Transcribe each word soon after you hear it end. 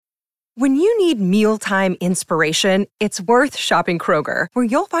When you need mealtime inspiration, it's worth shopping Kroger, where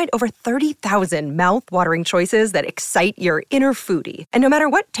you'll find over 30,000 mouth-watering choices that excite your inner foodie. And no matter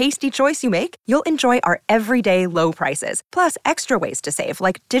what tasty choice you make, you'll enjoy our everyday low prices, plus extra ways to save,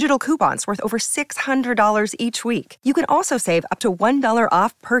 like digital coupons worth over $600 each week. You can also save up to $1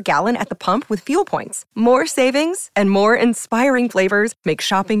 off per gallon at the pump with fuel points. More savings and more inspiring flavors make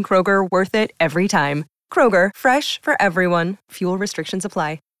shopping Kroger worth it every time. Kroger, fresh for everyone. Fuel restrictions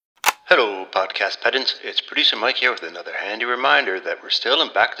apply. Hello, podcast pedants. It's producer Mike here with another handy reminder that we're still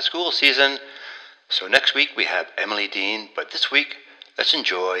in back-to-school season. So next week we have Emily Dean, but this week, let's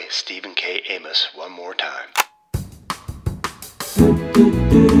enjoy Stephen K. Amos one more time.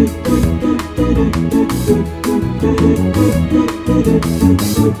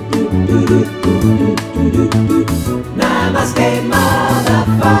 Namaste,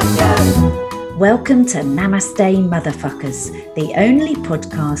 motherfucker. Welcome to Namaste Motherfuckers, the only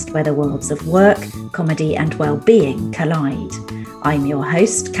podcast where the worlds of work, comedy and well-being collide. I'm your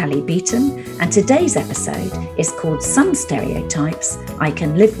host, Callie Beaton, and today's episode is called Some Stereotypes I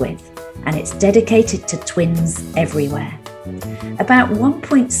Can Live With, and it's dedicated to twins everywhere. About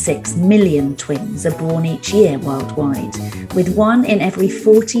 1.6 million twins are born each year worldwide, with 1 in every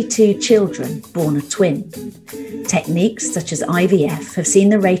 42 children born a twin. Techniques such as IVF have seen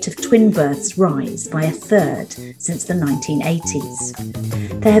the rate of twin births rise by a third since the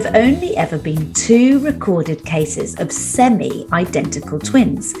 1980s. There have only ever been 2 recorded cases of semi-identical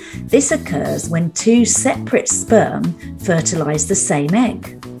twins. This occurs when 2 separate sperm fertilise the same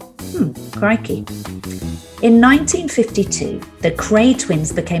egg. Crikey. In 1952, the Cray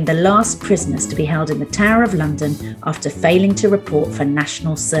twins became the last prisoners to be held in the Tower of London after failing to report for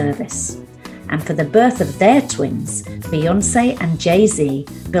national service. And for the birth of their twins, Beyoncé and Jay-Z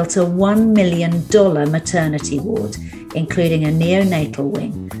built a $1 million maternity ward, including a neonatal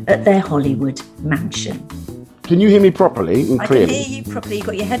wing, at their Hollywood mansion. Can you hear me properly and clearly? I can hear you properly. You've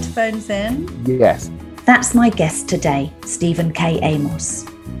got your headphones in? Yes. That's my guest today, Stephen K. Amos.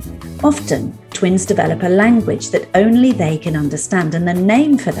 Often, twins develop a language that only they can understand, and the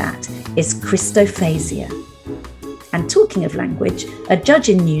name for that is Christophasia. And talking of language, a judge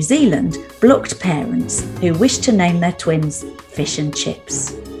in New Zealand blocked parents who wished to name their twins Fish and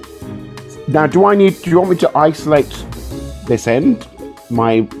Chips. Now, do you want me to isolate this end,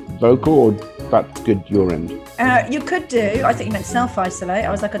 my vocal, or that's good your end? You could do. I think you meant self-isolate.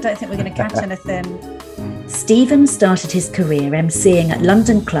 I was like, I don't think we're going to catch anything. Stephen started his career emceeing at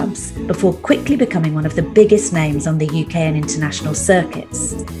London clubs before quickly becoming one of the biggest names on the UK and international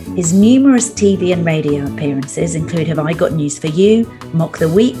circuits. His numerous TV and radio appearances include Have I Got News for You, Mock the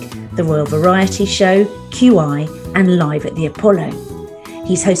Week, The Royal Variety Show, QI, and Live at the Apollo.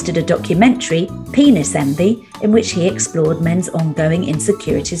 He's hosted a documentary, Penis Envy, in which he explored men's ongoing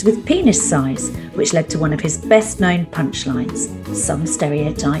insecurities with penis size, which led to one of his best-known punchlines, Some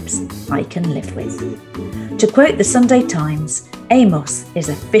Stereotypes I Can Live With. To quote the Sunday Times, Amos is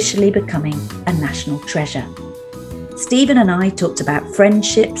officially becoming a national treasure. Stephen and I talked about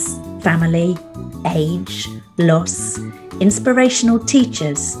friendships, family, age, loss, inspirational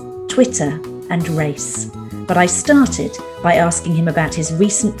teachers, Twitter, and race. But I started by asking him about his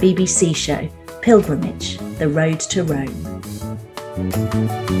recent BBC show, Pilgrimage, The Road to Rome.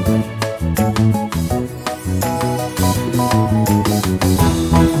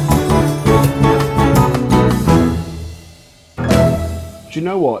 Do you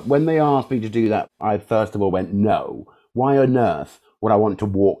know what? When they asked me to do that, I first of all went, no. Why on earth would I want to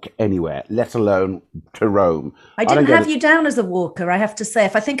walk anywhere, let alone to Rome? I didn't have you down as a walker, I have to say.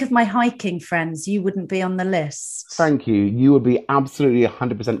 If I think of my hiking friends, you wouldn't be on the list. Thank you. You would be absolutely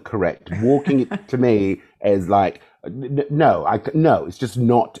 100% correct. Walking to me is like, no, it's just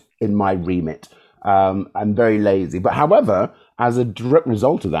not in my remit. I'm very lazy. But however, as a direct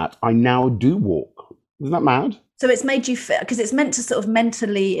result of that, I now do walk. Isn't that mad? So it's made you fit, because it's meant to sort of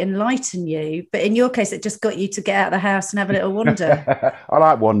mentally enlighten you, but in your case, it just got you to get out of the house and have a little wander. I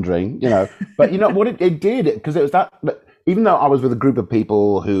like wandering, but you know what it did, because it was that, even though I was with a group of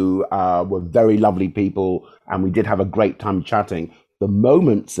people who were very lovely people, and we did have a great time chatting, the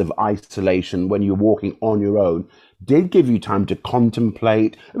moments of isolation when you're walking on your own did give you time to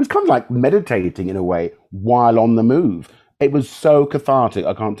contemplate. It was kind of like meditating in a way while on the move. It was so cathartic,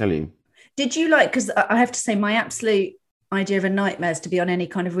 I can't tell you. Did you because I have to say my absolute idea of a nightmare is to be on any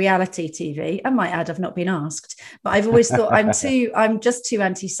kind of reality TV. I might add, I've not been asked, but I've always thought I'm just too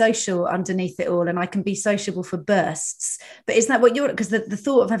antisocial underneath it all, and I can be sociable for bursts. But isn't that what you're, because the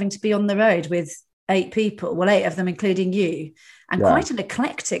thought of having to be on the road with 8 people, well, 8 of them including you, and quite an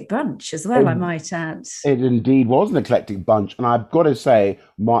eclectic bunch as well, I might add. It indeed was an eclectic bunch. And I've got to say,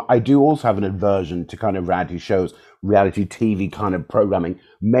 I do also have an aversion to kind of reality shows, reality TV kind of programming,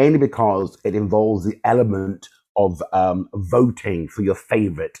 mainly because it involves the element of voting for your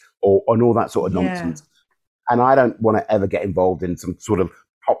favorite and all that sort of nonsense. And I don't want to ever get involved in some sort of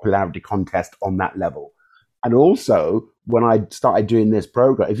popularity contest on that level. And also, when I started doing this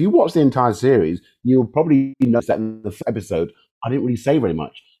program, if you watch the entire series, you'll probably notice that in the first episode, I didn't really say very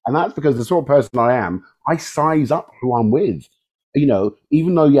much. And that's because the sort of person I am, I size up who I'm with. You know,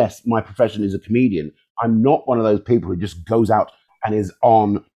 even though, yes, my profession is a comedian, I'm not one of those people who just goes out and is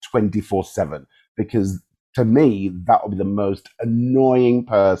on 24/7. Because to me, that would be the most annoying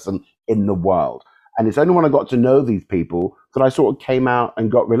person in the world. And it's only when I got to know these people that I sort of came out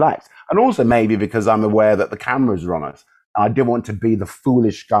and got relaxed. And also maybe because I'm aware that the cameras are on us. I didn't want to be the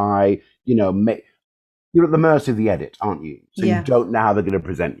foolish guy, you're at the mercy of the edit, aren't you? So you don't know how they're going to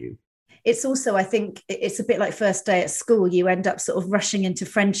present you. It's also, I think it's a bit like first day at school. You end up sort of rushing into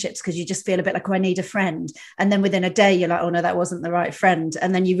friendships because you just feel a bit like, oh, I need a friend. And then within a day, you're like, oh, no, that wasn't the right friend.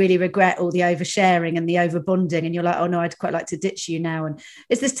 And then you really regret all the oversharing and the overbonding. And you're like, oh, no, I'd quite like to ditch you now. And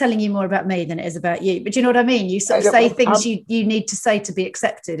is this telling you more about me than it is about you? But you know what I mean? You sort of say things you need to say to be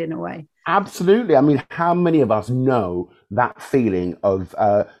accepted in a way. Absolutely. I mean, how many of us know that feeling of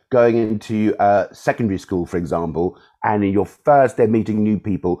going into secondary school, for example, and in your first day meeting new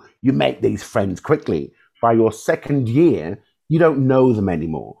people, you make these friends quickly. By your second year, you don't know them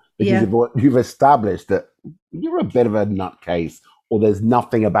anymore because you've established that you're a bit of a nutcase or there's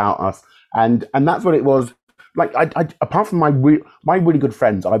nothing about us. And that's what it was. Like, I apart from my really good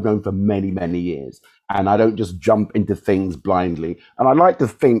friends, I've known for many, many years. And I don't just jump into things blindly. And I like to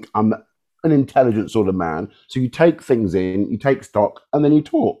think I'm an intelligent sort of man. So you take things in, you take stock, and then you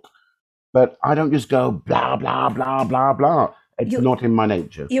talk. But I don't just go blah, blah, blah, blah, blah. It's not in my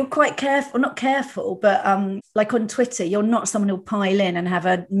nature. You're quite careful, not careful, but like on Twitter, you're not someone who'll pile in and have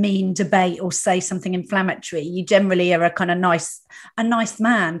a mean debate or say something inflammatory. You generally are a kind of nice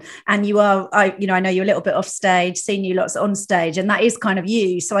man. And you are, I know you're a little bit off stage, seen you lots on stage, and that is kind of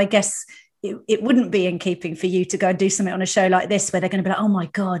you. So I guess it wouldn't be in keeping for you to go and do something on a show like this where they're going to be like, oh my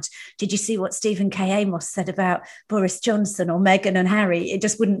God, did you see what Stephen K. Amos said about Boris Johnson or Meghan and Harry? It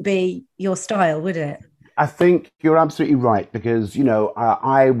just wouldn't be your style, would it? I think you're absolutely right because,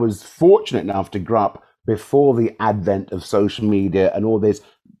 I was fortunate enough to grow up before the advent of social media and all this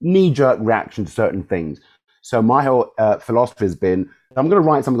knee-jerk reaction to certain things. So my whole philosophy has been, I'm going to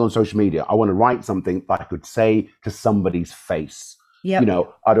write something on social media. I want to write something that I could say to somebody's face. Yep.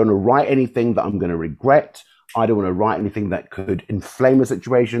 I don't want to write anything that I'm going to regret. I don't want to write anything that could inflame a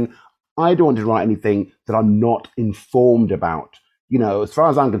situation. I don't want to write anything that I'm not informed about. As far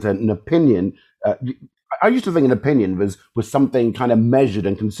as I'm concerned, an opinion, I used to think an opinion was something kind of measured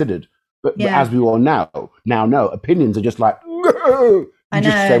and considered. But as we all now know, opinions are just like, you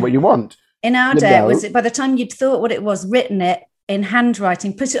just say what you want. In our day, was it by the time you'd thought what it was, written it in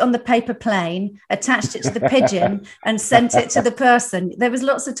handwriting, put it on the paper plane, attached it to the pigeon and sent it to the person? There was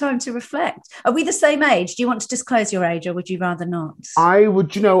lots of time to reflect. Are we the same age? Do you want to disclose your age or would you rather not? I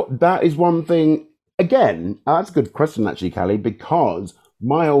would, that is one thing. Again, that's a good question, actually, Callie, because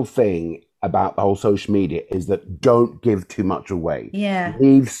my whole thing about the whole social media is that don't give too much away. Yeah.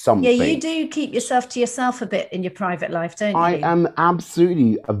 Leave something. Yeah, you do keep yourself to yourself a bit in your private life, don't you? I am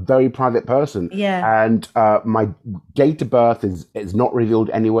absolutely a very private person. Yeah. And my date of birth is not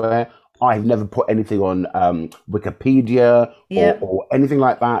revealed anywhere. I've never put anything on Wikipedia or anything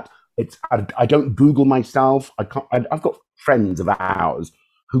like that. I don't Google myself. I've got friends of ours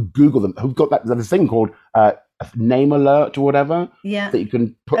who Google them, who've got that thing called name alert or whatever. Yeah. That you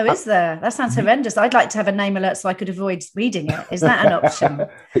can put. Oh, is there? That sounds horrendous. I'd like to have a name alert so I could avoid reading it. Is that an option?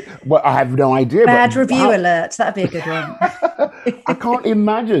 Well, I have no idea. Bad review alert. That'd be a good one. I can't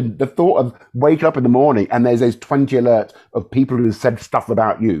imagine the thought of waking up in the morning and there's those 20 alerts of people who said stuff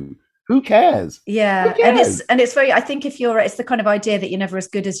about you. Who cares? Yeah. Who cares? And it's very, I think it's the kind of idea that you're never as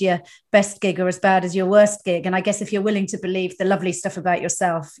good as your best gig or as bad as your worst gig. And I guess if you're willing to believe the lovely stuff about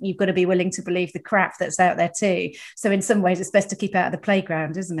yourself, you've got to be willing to believe the crap that's out there too. So in some ways it's best to keep out of the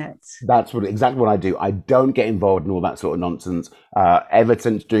playground, isn't it? That's exactly what I do. I don't get involved in all that sort of nonsense. Ever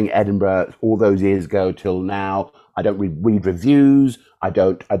since doing Edinburgh all those years ago till now, I don't read reviews. I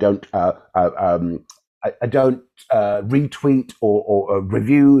don't retweet or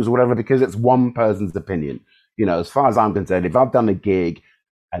reviews or whatever, because it's one person's opinion. As far as I'm concerned, if I've done a gig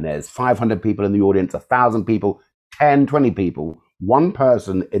and there's 500 people in the audience, 1,000 people, 10, 20 people, one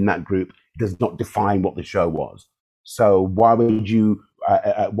person in that group does not define what the show was. So why would you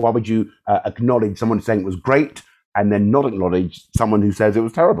Why would you acknowledge someone saying it was great and then not acknowledge someone who says it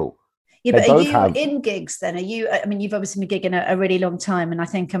was terrible? Yeah, but are you in gigs then? Are you? I mean, you've obviously been gigging a really long time, and I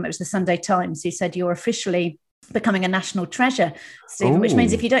think it was the Sunday Times who said you're officially becoming a national treasure, Stephen. Which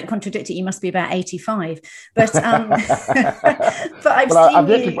means if you don't contradict it, you must be about 85. But but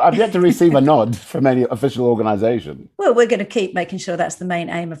I've yet to receive a nod from any official organisation. Well, we're going to keep making sure that's the main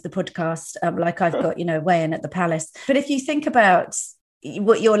aim of the podcast. Like I've got, way in at the Palace. But if you think about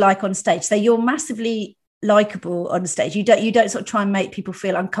what you're like on stage, so you're massively likable on stage. You don't sort of try and make people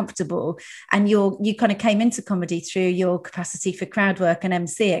feel uncomfortable, and you kind of came into comedy through your capacity for crowd work and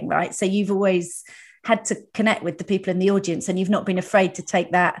emceeing, right? So you've always had to connect with the people in the audience, and you've not been afraid to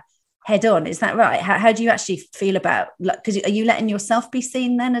take that head on. Is that right? How do you actually feel about, because are you letting yourself be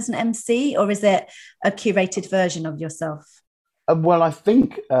seen then as an MC, or is it a curated version of yourself? Well, I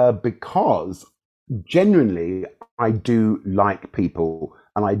think because genuinely I do like people,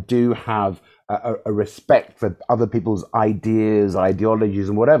 and I do have a respect for other people's ideas, ideologies,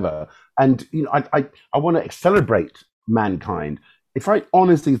 and whatever. And I want to celebrate mankind. If I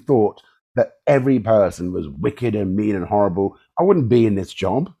honestly thought that every person was wicked and mean and horrible, I wouldn't be in this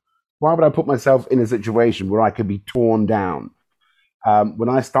job. Why would I put myself in a situation where I could be torn down? When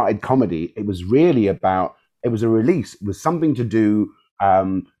I started comedy, it was really about, it was a release. It was something to do.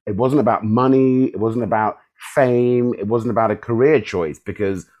 It wasn't about money. It wasn't about fame. It wasn't about a career choice,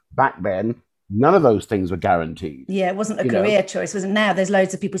 because back then, none of those things were guaranteed. Yeah, it wasn't a career choice. Wasn't now there's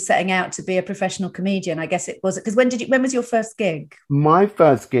loads of people setting out to be a professional comedian. I guess it was, because when was your first gig? My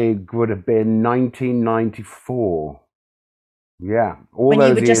first gig would have been 1994. Yeah, when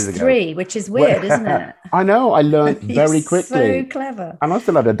you were just 3, which is weird, isn't it? I know. I learned very quickly. So clever. And I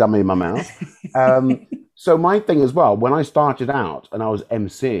still had a dummy in my mouth. So my thing as well, when I started out and I was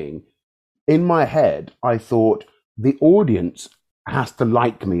emceeing, in my head, I thought the audience has to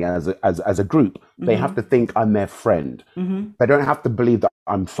like me as a group. They have to think I'm their friend. They don't have to believe that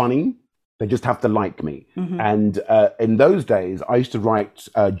I'm funny. They just have to like me. And in those days, I used to write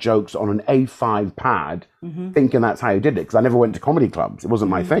jokes on an A5 pad, thinking that's how you did it, because I never went to comedy clubs. It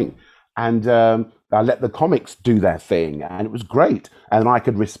wasn't my thing. And I let the comics do their thing, and it was great. And I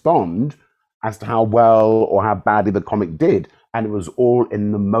could respond as to how well or how badly the comic did. And it was all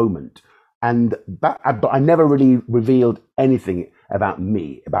in the moment. And but I never really revealed anything about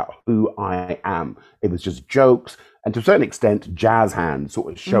me, about who I am. It was just jokes, and to a certain extent, jazz hands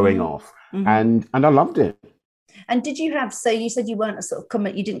sort of showing off. And I loved it. And did you have, so you said you weren't a sort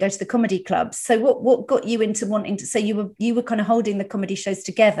of you didn't go to the comedy clubs. So what got you into wanting to, so you were kind of holding the comedy shows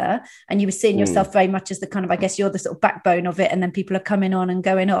together, and you were seeing yourself very much as the kind of, I guess you're the sort of backbone of it, and then people are coming on and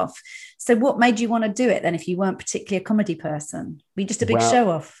going off. So what made you want to do it then, if you weren't particularly a comedy person? Were you just a big show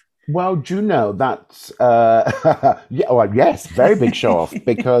off? Well, do you know that's yes, very big show off,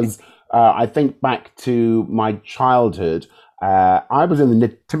 because I think back to my childhood. I was in the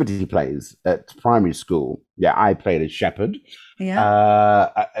nativity plays at primary school. Yeah, I played a shepherd. Yeah,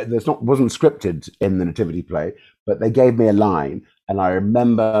 wasn't scripted in the nativity play, but they gave me a line, and I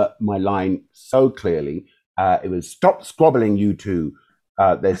remember my line so clearly. It was, "Stop squabbling, you two.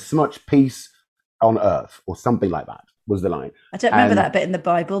 There's so much peace on earth," or something like that. Was the line. I don't remember that bit in the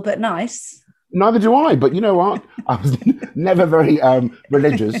Bible, but nice. Neither do I, but you know what? I was never very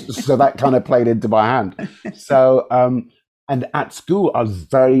religious, so that kind of played into my hand. So, and at school, I was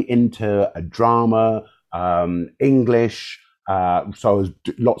very into drama, English, so I was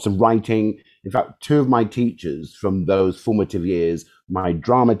lots of writing. In fact, 2 of my teachers from those formative years, my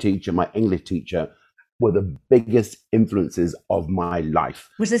drama teacher, my English teacher, were the biggest influences of my life.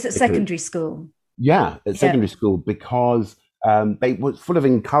 Was this at secondary school? Yeah, at secondary school, because they were full of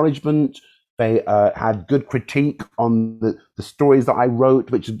encouragement. They had good critique on the stories that I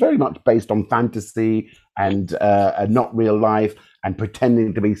wrote, which is very much based on fantasy and not real life, and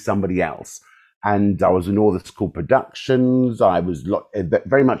pretending to be somebody else. And I was in all the school productions. I was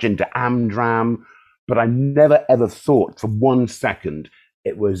very much into Amdram, but I never ever thought for 1 second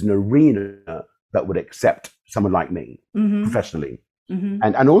it was an arena that would accept someone like me professionally.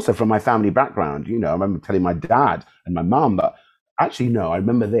 And also from my family background, I remember telling my dad and my mom that, actually, no, I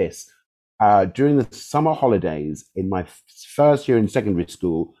remember this. During the summer holidays in my first year in secondary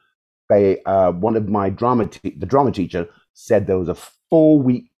school, one of my the drama teacher said there was a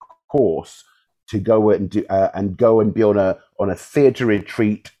 4-week course to go and be on a theatre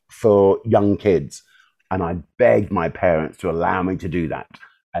retreat for young kids. And I begged my parents to allow me to do that.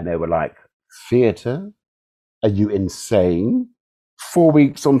 And they were like, "Theatre? Are you insane? 4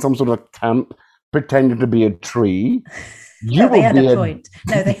 weeks on some sort of camp? pretending to be a tree. You Well, they will had be a point.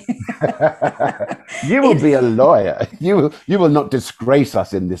 No, they. You will be a lawyer. You will not disgrace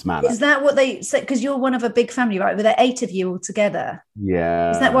us in this manner. Is that what they said? Because you're one of a big family, right? Were there 8 of you all together? Yeah.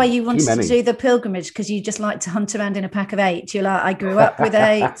 Is that why you wanted many. to do the pilgrimage? Because you just like to hunt around in a pack of 8? You're like, I grew up with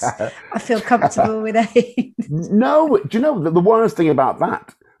 8. I feel comfortable with 8. No, do you know the worst thing about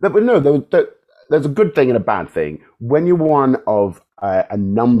that? There's a good thing and a bad thing. When you're one of a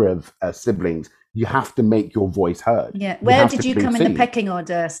number of siblings, you have to make your voice heard. Yeah. Where did you come in the pecking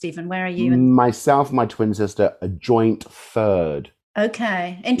order, Stephen? Where are you? Myself, my twin sister, a joint third.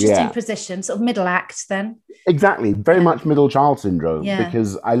 Okay. Interesting position. Sort of middle act then. Exactly. Very much middle child syndrome. Yeah.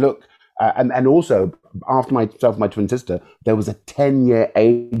 Because I look, and also after myself, my twin sister, there was a 10-year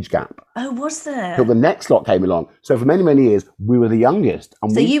age gap. Oh, was there? Till the next lot came along. So for many, many years, we were the youngest.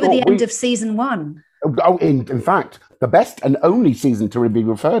 And so you were the end of season 1? Oh, in fact, the best and only season to be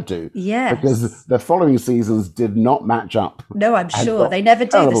referred to. Yes. Because the following seasons did not match up. No, I'm sure. They never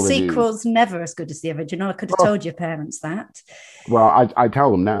do. The sequel's reviews. Never as good as the original. I could have told your parents that. Well, I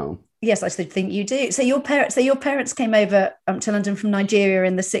tell them now. Yes, I should think you do. So your parents came over to London from Nigeria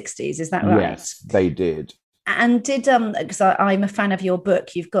in the 60s, is that right? Yes, they did. And did because I'm a fan of your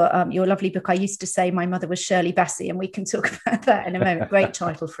book. You've got your lovely book. I used to say my mother was Shirley Bassey, and we can talk about that in a moment. Great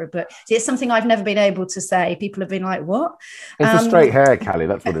title for a book. See, it's something I've never been able to say. People have been like, "What?" It's the straight hair, Callie.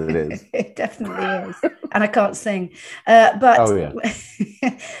 That's what it is. It definitely is, and I can't sing. But oh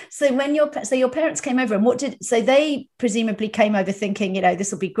yeah. So when your parents came over, and so they presumably came over thinking,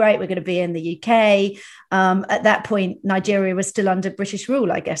 this will be great. We're going to be in the UK. At that point, Nigeria was still under British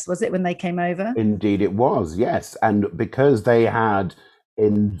rule, I guess, was it, when they came over? Indeed it was, yes. And because they had,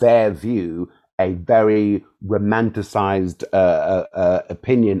 in their view, a very romanticized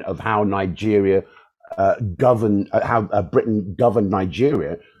opinion of how Nigeria how Britain governed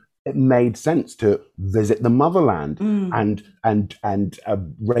Nigeria, it made sense to visit the motherland and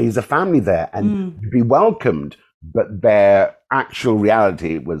raise a family there and be welcomed. But their actual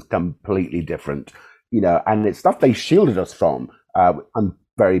reality was completely different. And it's stuff they shielded us from. I'm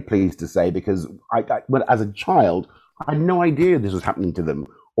very pleased to say, because when, as a child, I had no idea this was happening to them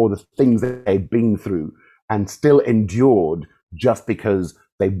or the things that they'd been through and still endured just because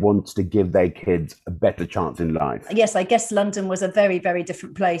they wanted to give their kids a better chance in life. Yes, I guess London was a very, very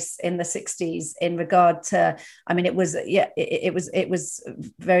different place in the 60s in regard to, it was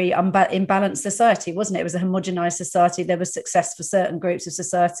very imbalanced society, wasn't it? It was a homogenized society. There was success for certain groups of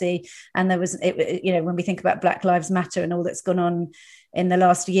society. And there was, when we think about Black Lives Matter and all that's gone on in the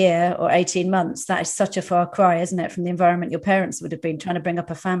last year or 18 months, that is such a far cry, isn't it, from the environment your parents would have been trying to bring up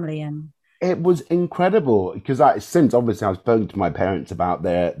a family in. It was incredible because since obviously I've spoken to my parents about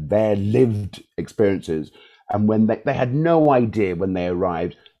their lived experiences, and when they had no idea when they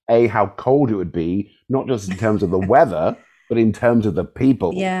arrived, how cold it would be, not just in terms of the weather, but in terms of the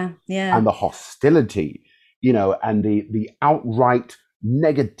people, and the hostility, and the outright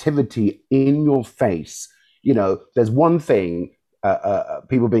negativity in your face. There's one thing,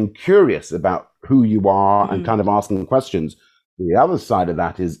 people being curious about who you are and kind of asking questions. The other side of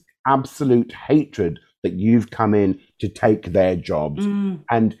that is absolute hatred that you've come in to take their jobs,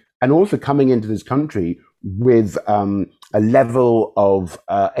 and also coming into this country with a level of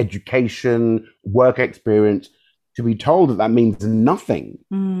education, work experience, to be told that means nothing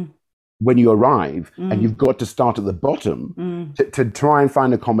when you arrive, and you've got to start at the bottom to try and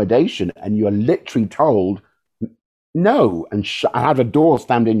find accommodation, and you are literally told no, and have a door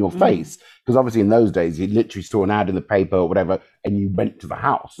slammed in your face. Because obviously in those days, you literally saw an ad in the paper or whatever, and you went to the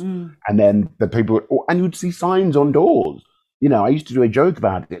house. And then the people, and you'd see signs on doors. I used to do a joke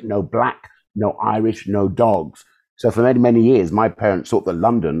about it: no black, no Irish, no dogs. So for many, many years, my parents thought that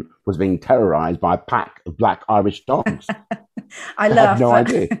London was being terrorized by a pack of black Irish dogs. I laugh. No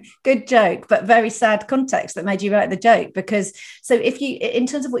idea. Good joke, but very sad context that made you write the joke. Because so in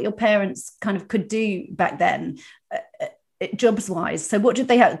terms of what your parents kind of could do back then, jobs wise, so what did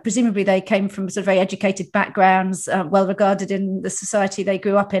they have? Presumably they came from sort of very educated backgrounds, well regarded in the society they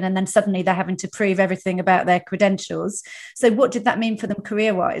grew up in, and then suddenly they're having to prove everything about their credentials. So what did that mean for them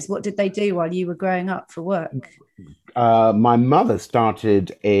career wise? What did they do while you were growing up for work? My mother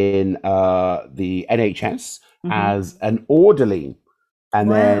started in the NHS as an orderly,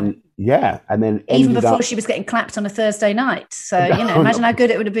 and then even before she was getting clapped on a Thursday night. So imagine how good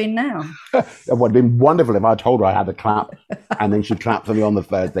it would have been now. It would have been wonderful if I told her I had a clap, and then she clapped for me on the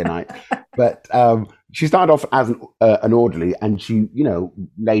Thursday night. But she started off as an orderly, and she,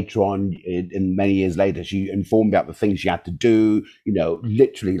 later on, in many years later, she informed me about the things she had to do.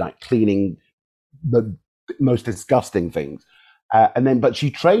 Literally like cleaning the most disgusting things. But she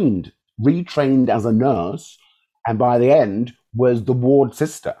trained retrained as a nurse, and by the end was the ward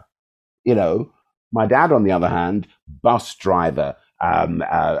sister. You know, my dad, on the other hand, bus driver,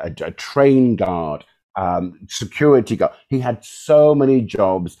 a train guard, security guard. He had so many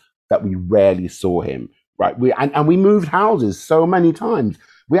jobs that we rarely saw him. Right, and we moved houses so many times.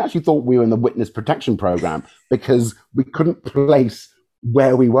 We actually thought we were in the witness protection program because we couldn't place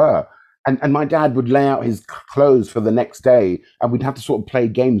where we were. And my dad would lay out his clothes for the next day, and we'd have to sort of play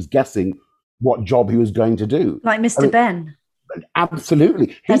games guessing what job he was going to do. Like Mr. Ben.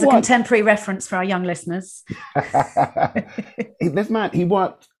 Absolutely. As a contemporary reference for our young listeners. This man, he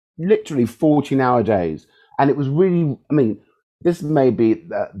worked literally 14-hour days. And it was really, I mean, this may be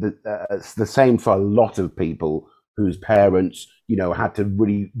the same for a lot of people whose parents, you know, had to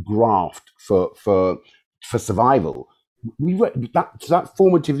really graft for survival. We were that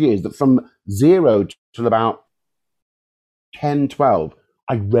formative years, that from 0 till about 10, 12,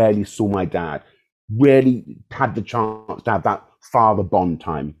 I rarely saw my dad. Rarely had the chance to have that father bond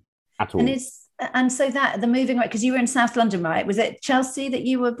time at all. And so that the moving, right, because you were in South London, right? Was it Chelsea that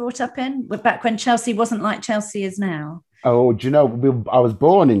you were brought up in? Back when Chelsea wasn't like Chelsea is now? Oh, do you know, I was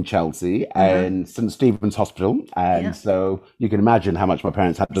born in Chelsea in St. Stephen's Hospital. And so you can imagine how much my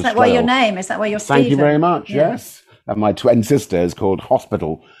parents had to Is that why your name? Is that why you're Stephen? Thank you very much, yes. And my twin sister is called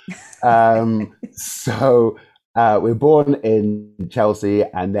Hospital. So we were born in Chelsea,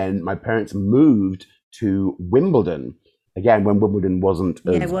 and then my parents moved to Wimbledon. Again, when Wimbledon wasn't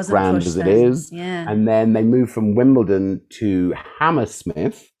as grand as it is. Yeah. And then they moved from Wimbledon to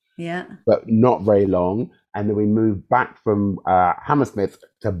Hammersmith. Yeah. But not very long. And then we moved back from Hammersmith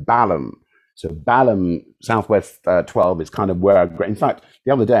to Balham. So Balham, Southwest 12 is kind of where I grew. In fact,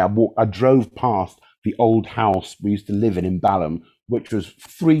 the other day I drove past the old house we used to live in Balham, which was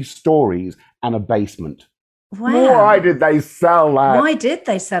 3 stories and a basement. Wow. Why did they sell that? Why did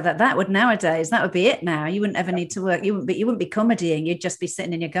they sell that? That would nowadays, that would be it now. You wouldn't ever need to work. You wouldn't be comedying. You'd just be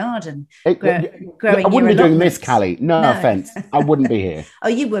sitting in your garden. Growing I wouldn't be doing this, Callie. No offense. I wouldn't be here. Oh,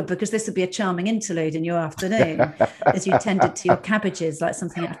 you would, because this would be a charming interlude in your afternoon as you tended to your cabbages like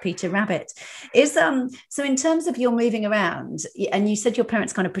something out of Peter Rabbit. So in terms of your moving around, and you said your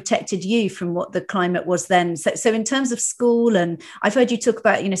parents kind of protected you from what the climate was then. So in terms of school, and I've heard you talk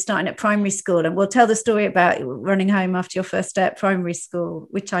about, starting at primary school, and we'll tell the story about running home after your first day at primary school,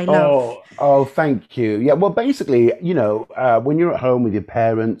 which I love. Oh, thank you. Yeah, well, basically, when you're at home with your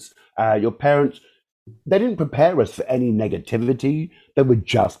parents, they didn't prepare us for any negativity. They were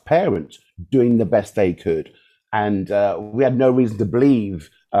just parents doing the best they could. And we had no reason to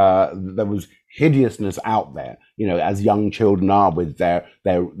believe there was hideousness out there, as young children are with their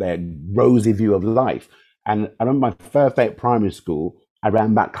rosy view of life. And I remember my first day at primary school, I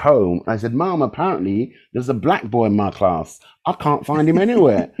ran back home and I said, Mom, apparently there's a black boy in my class. I can't find him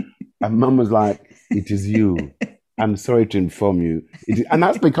anywhere. And Mum was like, it is you. I'm sorry to inform you. And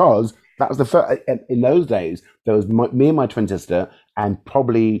that's because that was the first, in those days, there was me and my twin sister and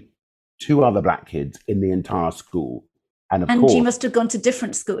probably 2 other black kids in the entire school. And of course, you must have gone to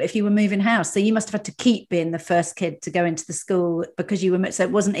different school if you were moving house. So you must have had to keep being the first kid to go into the school because you were, so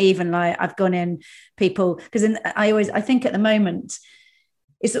it wasn't even like I've gone in people, because I think at the moment,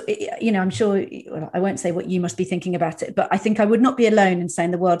 it's, I'm sure, well, I won't say what you must be thinking about it, but I think I would not be alone in saying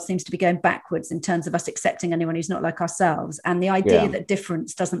the world seems to be going backwards in terms of us accepting anyone who's not like ourselves. And the idea that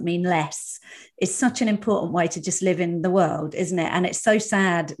difference doesn't mean less is such an important way to just live in the world, isn't it? And it's so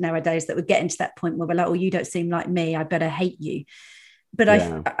sad nowadays that we're getting to that point where we're like, oh, you don't seem like me, I better hate you. But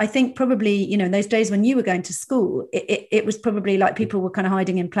I think probably, in those days when you were going to school, it was probably like people were kind of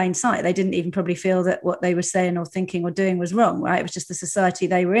hiding in plain sight. They didn't even probably feel that what they were saying or thinking or doing was wrong, right? It was just the society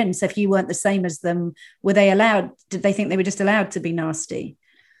they were in. So if you weren't the same as them, were they allowed? Did they think they were just allowed to be nasty?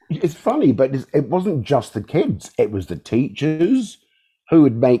 It's funny, but it wasn't just the kids. It was the teachers who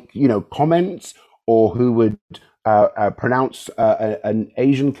would make, comments, or who would pronounce an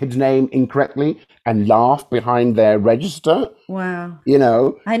Asian kid's name incorrectly and laugh behind their register. Wow. I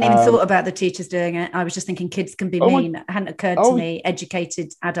hadn't even thought about the teachers doing it. I was just thinking kids can be mean. It hadn't occurred to me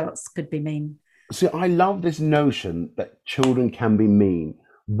educated adults could be mean. See, I love this notion that children can be mean.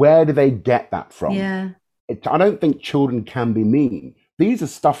 Where do they get that from? Yeah. I don't think children can be mean. These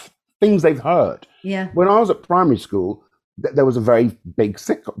are things they've heard. Yeah. When I was at primary school, there was a very big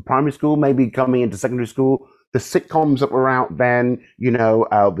primary school, maybe coming into secondary school. The sitcoms that were out then,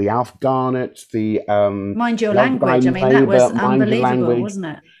 the Alf Garnets, the Mind Your Language. I mean, that was unbelievable, wasn't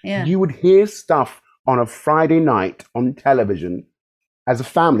it? Yeah. You would hear stuff on a Friday night on television as a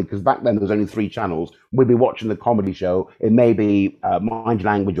family, because back then there was only 3 channels. We'd be watching the comedy show. It may be Mind Your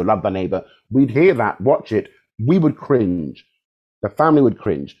Language or Love Thy Neighbor. We'd hear that, watch it. We would cringe. The family would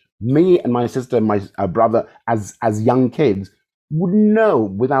cringe. Me and my sister and my brother, as young kids, would know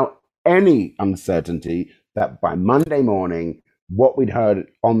without any uncertainty that by Monday morning, what we'd heard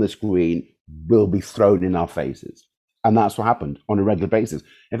on the screen will be thrown in our faces. And that's what happened on a regular basis.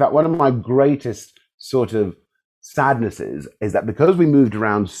 In fact, one of my greatest sort of sadnesses is that because we moved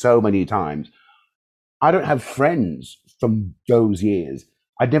around so many times, I don't have friends from those years.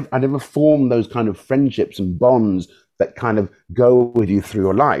 I never formed those kind of friendships and bonds that kind of go with you through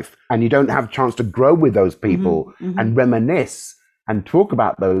your life. And you don't have a chance to grow with those people and reminisce and talk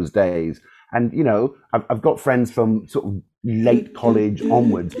about those days. And, you know, I've got friends from sort of late college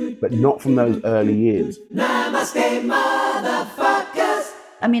onwards, but not from those early years. Namaste, motherfuckers.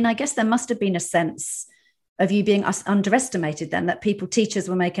 I mean, I guess there must have been a sense of you being underestimated then, that teachers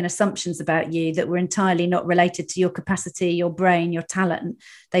were making assumptions about you that were entirely not related to your capacity, your brain, your talent.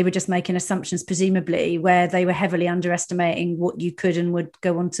 They were just making assumptions, presumably, where they were heavily underestimating what you could and would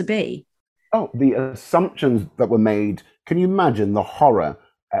go on to be. Oh, the assumptions that were made. Can you imagine the horror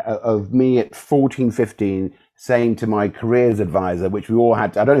of me at 14, 15 saying to my careers advisor, which we all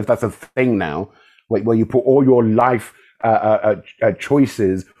had, I don't know if that's a thing now, where you put all your life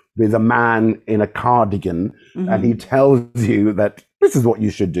choices with a man in a cardigan, and he tells you that this is what you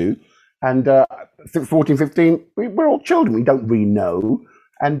should do. And 14, 15, we're all children. We don't really know.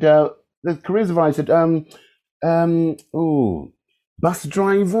 And the careers advisor said, bus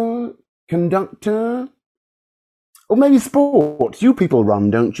driver, conductor, or maybe sports. You people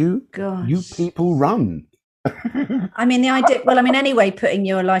run, don't you? Gosh. You people run. I mean, the idea, anyway, putting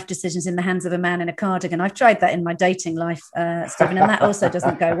your life decisions in the hands of a man in a cardigan. I've tried that in my dating life, Stephen, and that also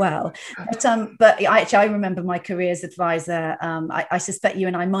doesn't go well. But I remember my careers advisor. I suspect you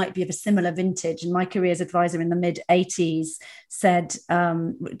and I might be of a similar vintage. And my careers advisor in the mid-80s said,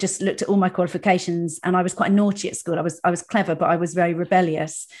 just looked at all my qualifications, and I was quite naughty at school. I was clever, but I was very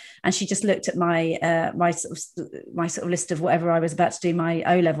rebellious. And she just looked at my sort of list of whatever I was about to do my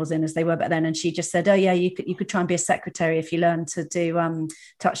O levels in, as they were back then, and she just said, "Oh yeah, you could try and be a secretary if you learn to do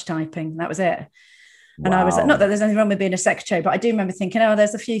touch typing." That was it. Wow. And I was like, not that there's anything wrong with being a secretary, but I do remember thinking, oh,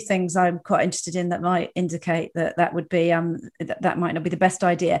 there's a few things I'm quite interested in that might indicate that would be that might not be the best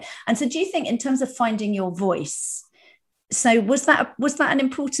idea. And so, do you think, in terms of finding your voice, so was that an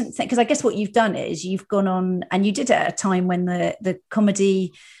important thing? Because I guess what you've done is you've gone on and you did it at a time when the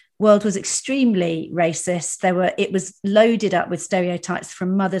comedy world was extremely racist. It was loaded up with stereotypes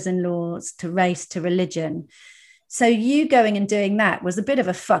from mothers-in-laws to race to religion. So you going and doing that was a bit of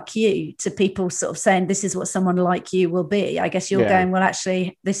a fuck you to people sort of saying, this is what someone like you will be. I guess you're going, well,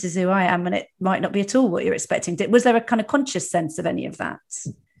 actually, this is who I am, and it might not be at all what you're expecting. Was there a kind of conscious sense of any of that?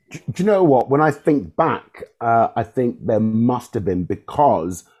 Do you know what? When I think back, I think there must have been,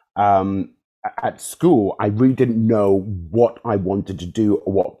 because at school, I really didn't know what I wanted to do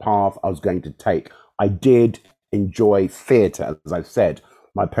or what path I was going to take. I did enjoy theatre, as I've said.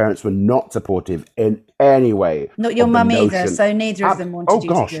 My parents were not supportive in any way. Not your mum either, so neither of them wanted you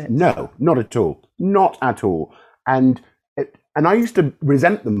to do it. No, not at all. Not at all. And I used to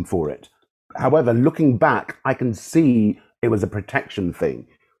resent them for it. However, looking back, I can see it was a protection thing.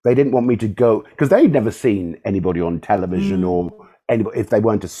 They didn't want me to go, because they'd never seen anybody on television or anybody, if they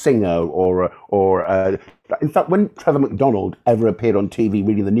weren't a singer or in fact, when Trevor McDonald ever appeared on TV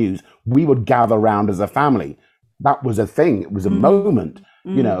reading the news, we would gather around as a family. That was a thing. It was a moment,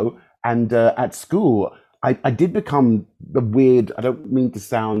 you know. And at school, I did become the weird, I don't mean to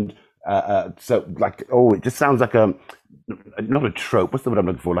sound so like, it just sounds like not a trope. What's the word I'm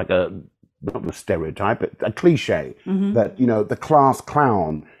looking for? Like not a stereotype, a cliche that, you know, the class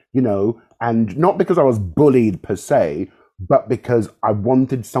clown, you know, and not because I was bullied per se, but because I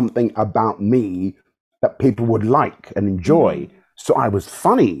wanted something about me that people would like and enjoy. So I was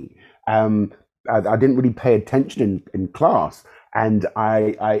funny. I didn't really pay attention in class. And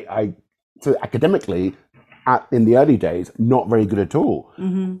so academically, in the early days, not very good at all.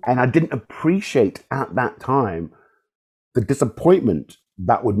 And I didn't appreciate at that time the disappointment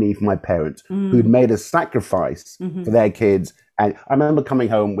that would mean for my parents, who'd made a sacrifice for their kids. And I remember coming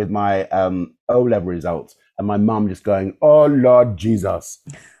home with my O-level results, and my mum just going, "Oh, Lord Jesus,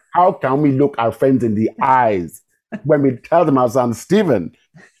 how can we look our friends in the eyes when we tell them our son Stephen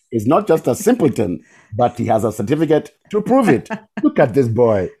is not just a simpleton, but he has a certificate to prove it. Look at this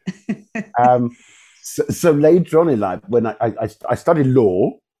boy." So later on in life, when I studied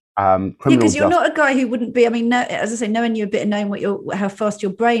law, because you're not a guy who wouldn't be, I mean, no, as I say, knowing you a bit and knowing how fast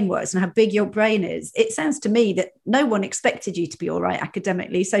your brain works and how big your brain is, it sounds to me that no one expected you to be all right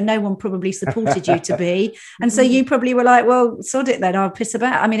academically, so no one probably supported you to be, and so you probably were like, well, sod it then, I'll piss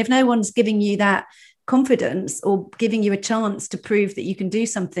about. I mean, if no one's giving you that confidence or giving you a chance to prove that you can do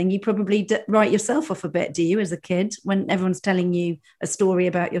something, you probably write yourself off a bit, do you, as a kid, when everyone's telling you a story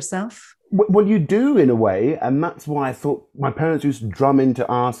about yourself? Well, you do in a way, and that's why I thought my parents used to drum into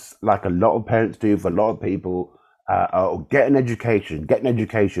us, like a lot of parents do for a lot of people, get an education, get an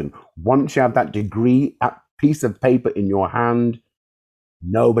education. Once you have that degree, that piece of paper in your hand,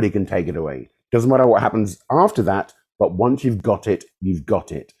 nobody can take it away. Doesn't matter what happens after that, but once you've got it, you've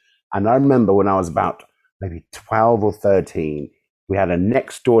got it. And I remember when I was about maybe 12 or 13, we had a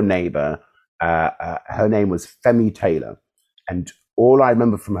next door neighbor. Her name was Femi Taylor. And all I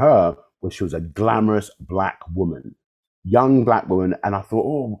remember from her was she was a glamorous black woman, young black woman. And I thought,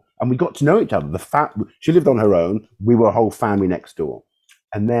 oh, and we got to know each other. She lived on her own. We were a whole family next door.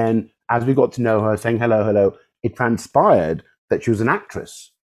 And then as we got to know her, saying hello, hello, it transpired that she was an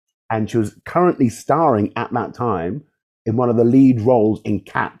actress. And she was currently starring at that time in one of the lead roles in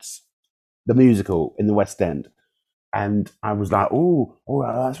Cats, the musical in the West End. And I was like, oh,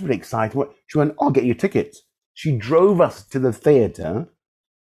 that's really exciting. She went, I'll get you tickets. She drove us to the theatre,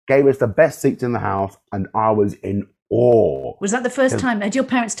 gave us the best seats in the house, and I was in awe. Was that the first time? Had your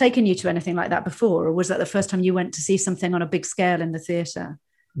parents taken you to anything like that before? Or was that the first time you went to see something on a big scale in the theatre?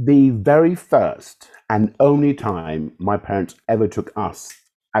 The very first and only time my parents ever took us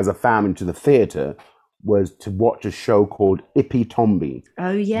as a family to the theatre was to watch a show called Ippy Tomby. Oh,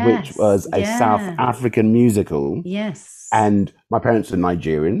 yes. Which was a South African musical. Yes. And my parents are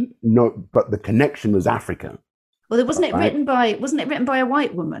Nigerian, but the connection was Africa. Well, wasn't it written by a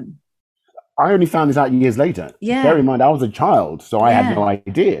white woman? I only found this out years later. Yeah. Bear in mind, I was a child, so I had no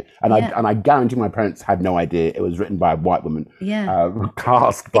idea. And I guarantee my parents had no idea it was written by a white woman. Yeah.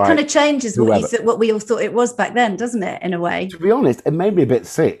 Cast by. It kind of changes whoever. what we all thought it was back then, doesn't it, in a way? To be honest, it made me a bit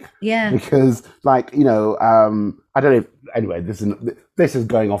sick. Yeah. Because, I don't know. Anyway, this is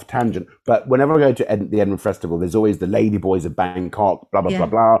going off tangent. But whenever I go to the Edinburgh Festival, there's always the Lady Boys of Bangkok, blah, blah, blah,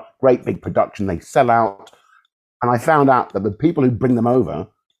 blah. Great big production. They sell out. And I found out that the people who bring them over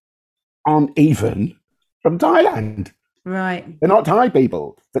aren't even from Thailand. Right. They're not Thai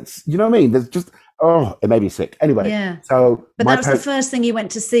people. That's, you know what I mean? There's just, it made me sick. Anyway. Yeah. So. But that was the first thing you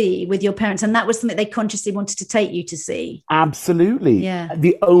went to see with your parents, and that was something they consciously wanted to take you to see. Absolutely. Yeah.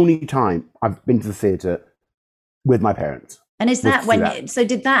 The only time I've been to the theatre with my parents. And is that so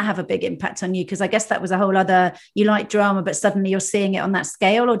did that have a big impact on you? Because I guess that was a whole other, you like drama, but suddenly you're seeing it on that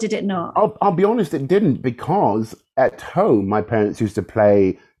scale, or did it not? I'll be honest, it didn't, because at home, my parents used to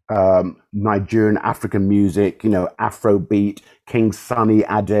play Nigerian African music, Afrobeat, King Sunny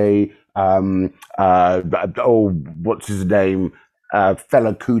Ade, what's his name?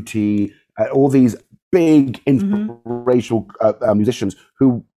 Fela Kuti, all these big inspirational musicians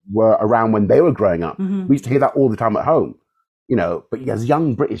who were around when they were growing up. We used to hear that all the time at home, but as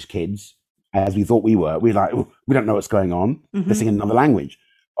young British kids, as we thought we were like, we don't know what's going on. They're singing another language.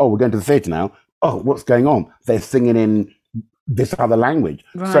 Oh, we're going to the theatre now. Oh, what's going on? They're singing in this other language.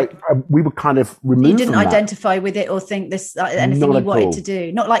 Right. So we were kind of removed. You didn't identify with it or think this anything you wanted to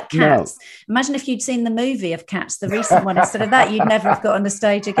do. Not like Cats. No. Imagine if you'd seen the movie of Cats, the recent one. Instead of that, you'd never have got on the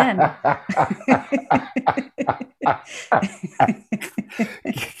stage again.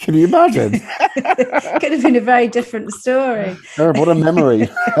 Can you imagine? Could have been a very different story. Oh, what a memory.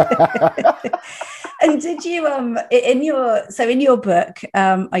 And did you in your book,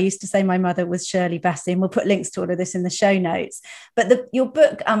 I used to say my mother was Shirley Bassey, and we'll put links to all of this in the show notes. But your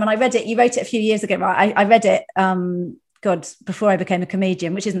book, and I read it, you wrote it a few years ago, right? I read it before I became a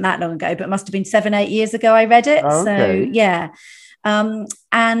comedian, which isn't that long ago, but it must have been 7-8 years ago I read it. Oh, okay. So yeah.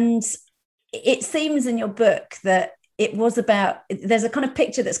 And it seems in your book that it was about, there's a kind of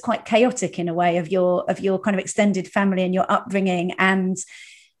picture that's quite chaotic in a way of your kind of extended family and your upbringing, and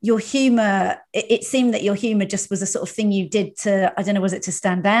your humor. It seemed that your humor just was a sort of thing you did to, I don't know, was it to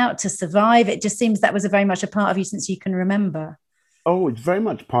stand out, to survive? It just seems that was a very much a part of you since you can remember. Oh, it's very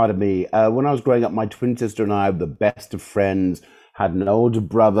much part of me. When I was growing up, my twin sister and I were the best of friends, had an older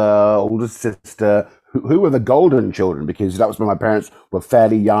brother, older sister, who were the golden children, because that was when my parents were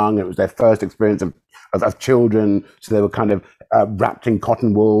fairly young. It was their first experience of children. So they were kind of wrapped in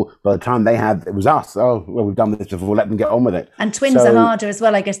cotton wool. By the time it was us. Oh, well, we've done this before. Let them get on with it. And twins are harder as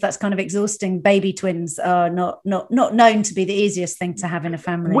well. I guess that's kind of exhausting. Baby twins are not known to be the easiest thing to have in a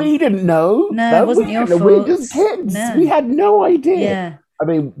family. We didn't know. No, it wasn't your fault. We were just kids. No. We had no idea. Yeah. I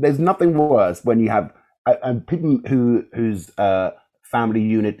mean, there's nothing worse when you have people whose family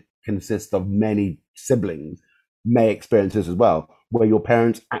unit consists of many siblings may experience this as well, where your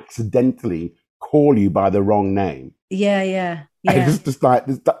parents accidentally call you by the wrong name. Yeah. It's just like,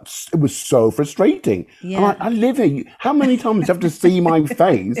 it was so frustrating. Yeah. I live here. How many times do you have to see my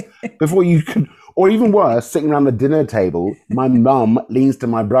face before you can, Or even worse, sitting around the dinner table, my mum leans to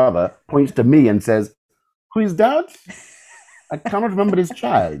my brother, points to me and says, "Who is that? I cannot remember this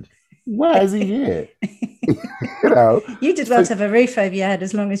child. Where is he here?" You know. You did well to have a roof over your head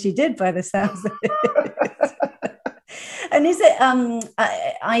as long as you did, by the sounds of it. And is it?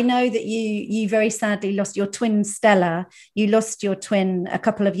 I know that you very sadly lost your twin Stella. You lost your twin a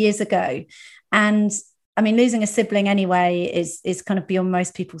couple of years ago, and I mean, losing a sibling anyway is kind of beyond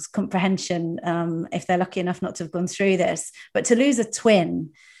most people's comprehension, if they're lucky enough not to have gone through this. But to lose a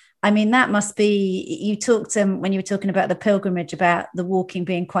twin, I mean, that must be. You talked when you were talking about the pilgrimage, about the walking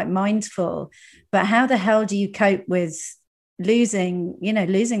being quite mindful. But how the hell do you cope with losing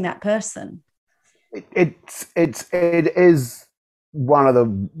that person? It is one of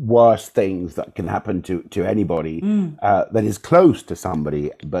the worst things that can happen to anybody that is close to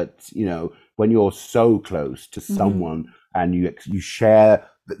somebody. But when you're so close to someone and you share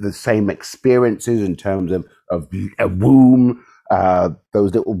the same experiences in terms of a womb,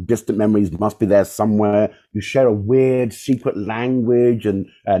 those little distant memories must be there somewhere. You share a weird secret language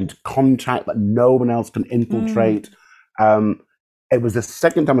and contact that no one else can infiltrate. It was the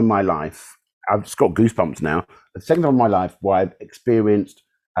second time in my life. I've just got goosebumps now. The second time in my life where I've experienced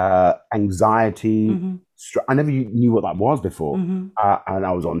anxiety. I never knew what that was before. And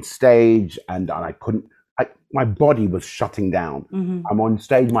I was on stage and I couldn't, my body was shutting down. I'm on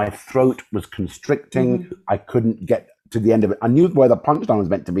stage, my throat was constricting. I couldn't get to the end of it. I knew where the punchline was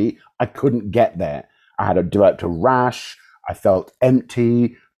meant to be. I couldn't get there. I had developed a rash. I felt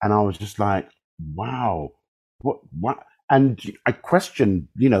empty. And I was just like, wow, what? And I questioned,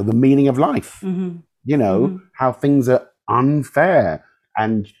 the meaning of life, how things are unfair.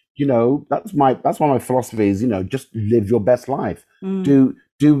 And, that's one of my philosophies, just live your best life. Do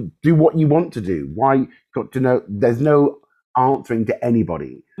what you want to do. Why got to know there's no answering to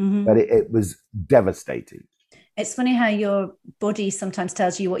anybody, but it was devastating. It's funny how your body sometimes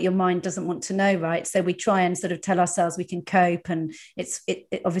tells you what your mind doesn't want to know, right? So we try and sort of tell ourselves we can cope, and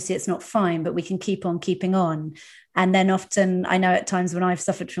obviously it's not fine, but we can keep on keeping on. And then often, I know at times when I've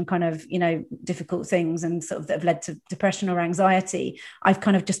suffered from kind of, difficult things and sort of that have led to depression or anxiety, I've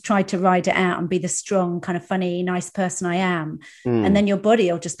kind of just tried to ride it out and be the strong, kind of funny, nice person I am. And then your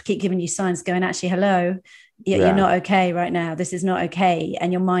body will just keep giving you signs going, actually, hello, you're not okay right now. This is not okay.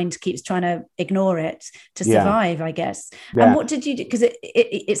 And your mind keeps trying to ignore it to survive, I guess. And what did you do? Because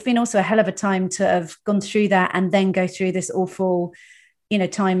it's been also a hell of a time to have gone through that and then go through this awful,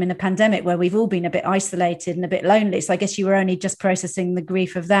 time in the pandemic where we've all been a bit isolated and a bit lonely. So I guess you were only just processing the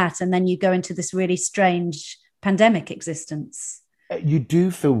grief of that. And then you go into this really strange pandemic existence. You do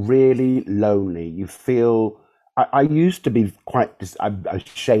feel really lonely. You feel, I used to be quite, I'm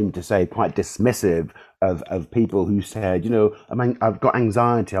ashamed to say, quite dismissive of people who said, I've got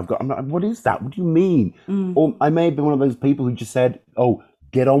anxiety. I'm like, what is that? What do you mean? Or I may be one of those people who just said, oh,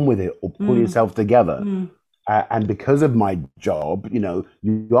 get on with it or pull yourself together. And because of my job,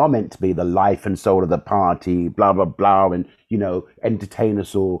 you are meant to be the life and soul of the party, blah, blah, blah, and, entertain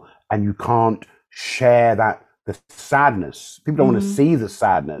us all. And you can't share the sadness. People don't want to see the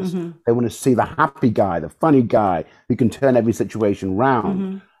sadness. They want to see the happy guy, the funny guy who can turn every situation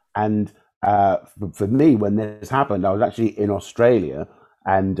round. And for me, when this happened, I was actually in Australia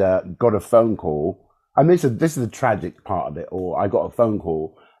and got a phone call. I mean, this is the tragic part of it. Or I got a phone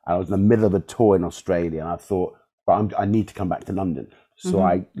call. I was in the middle of a tour in Australia, and I thought, but I need to come back to London. So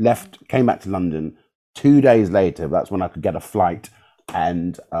I came back to London. 2 days later, that's when I could get a flight.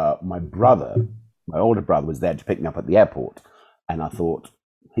 And my older brother, was there to pick me up at the airport. And I thought,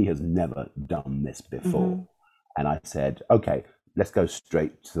 he has never done this before. And I said, okay, let's go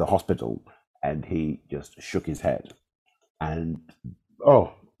straight to the hospital. And he just shook his head. And,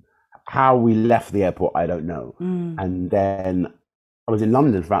 how we left the airport, I don't know. And then I was in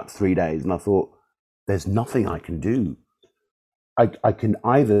London for about 3 days, and I thought, there's nothing I can do. I can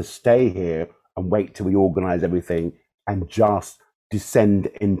either stay here and wait till we organize everything and just descend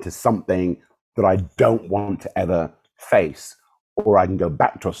into something that I don't want to ever face, or I can go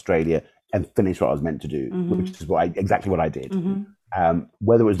back to Australia and finish what I was meant to do, which is exactly what I did.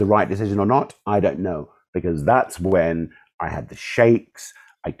 Whether it was the right decision or not, I don't know, because that's when I had the shakes.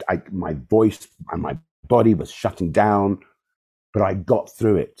 My voice and my body was shutting down, but I got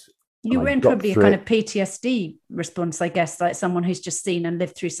through it. You were in probably a kind of PTSD response, I guess, like someone who's just seen and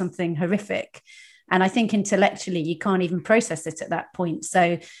lived through something horrific. And I think intellectually, you can't even process it at that point.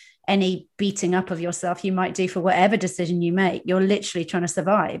 So any beating up of yourself you might do for whatever decision you make. You're literally trying to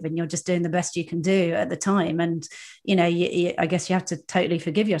survive, and you're just doing the best you can do at the time. And, you know, I guess you have to totally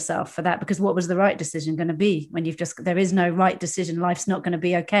forgive yourself for that, because what was the right decision going to be when there is no right decision? Life's not going to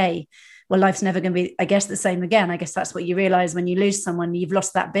be okay. Well, life's never going to be, I guess, the same again. I guess that's what you realize when you lose someone. You've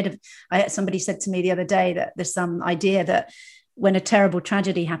lost that bit of, somebody said to me the other day that there's some idea that when a terrible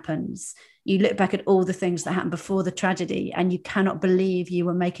tragedy happens, you look back at all the things that happened before the tragedy, and you cannot believe you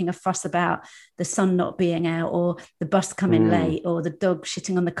were making a fuss about the sun not being out, or the bus coming late, or the dog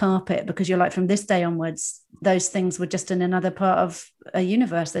shitting on the carpet, because you're like, from this day onwards, those things were just in another part of a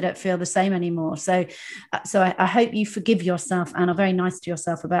universe. They don't feel the same anymore. So I hope you forgive yourself and are very nice to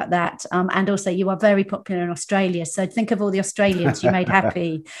yourself about that. And also, you are very popular in Australia. So think of all the Australians you made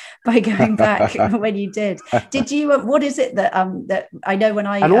happy by going back when you did. Did you? What is it that that I know when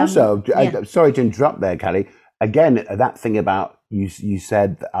I and also, sorry to interrupt there, Kelly. Again, that thing about you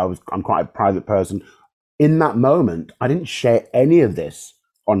said that I'm quite a private person. In that moment, I didn't share any of this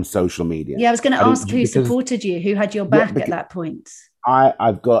on social media. Yeah, I was going to ask who supported you, who had your back at that point.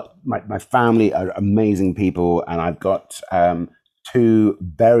 I've got my family are amazing people, and I've got two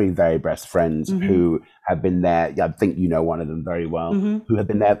very, very best friends who have been there. I think you know one of them very well, who have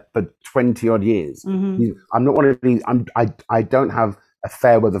been there for 20 odd years. I'm not one of these. I don't have a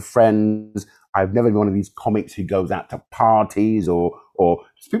fair weather friends. I've never been one of these comics who goes out to parties or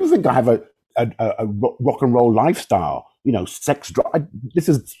people think I have a rock and roll lifestyle. You know, this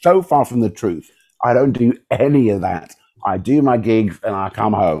is so far from the truth. I don't do any of that. I do my gigs and I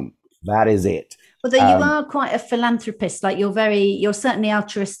come home. That is it. Although you are quite a philanthropist, like you're certainly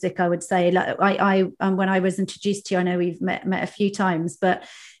altruistic, I would say. Like I when I was introduced to you, I know we've met a few times, but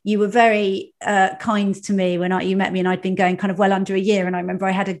you were very kind to me when you met me, and I'd been going kind of well under a year. And I remember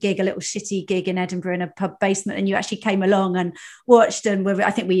I had a little shitty gig in Edinburgh in a pub basement, and you actually came along and watched, and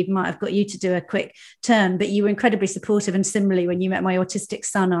I think we might have got you to do a quick turn, but you were incredibly supportive. And similarly, when you met my autistic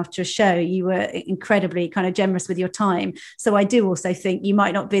son after a show, you were incredibly kind of generous with your time. So I do also think you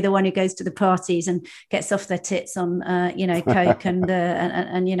might not be the one who goes to the parties and gets off their tits on coke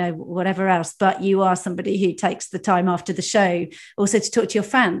and you know, whatever else, but you are somebody who takes the time after the show also to talk to your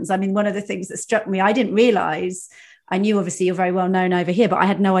fans. I mean, one of the things that struck me, I didn't realize, I knew obviously you're very well known over here, but I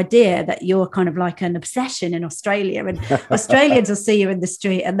had no idea that you're kind of like an obsession in Australia, and Australians will see you in the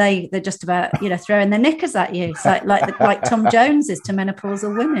street and they're just about, you know, throwing their knickers at you. It's like Tom Jones is to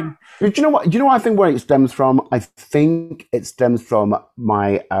menopausal women. Do you know what? I think where it stems from? I think it stems from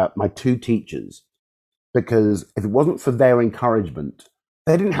my two teachers, because if it wasn't for their encouragement,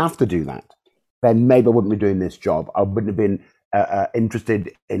 they didn't have to do that. Then maybe I wouldn't be doing this job. I wouldn't have been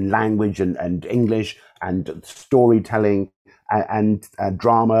interested in language and English and storytelling and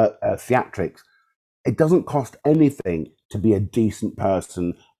drama, theatrics. It doesn't cost anything to be a decent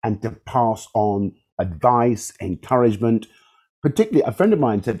person and to pass on advice, encouragement. Particularly, a friend of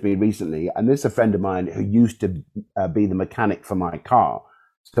mine said to me recently, and this is a friend of mine who used to be the mechanic for my car,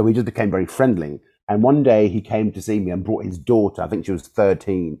 so we just became very friendly. And one day he came to see me and brought his daughter. I think she was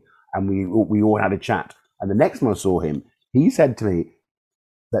 13, and we all had a chat. And the next time I saw him, he said to me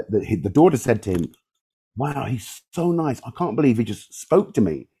that the daughter said to him, "Wow, he's so nice. I can't believe he just spoke to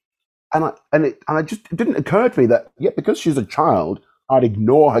me." And it didn't occur to me that, because she's a child, I'd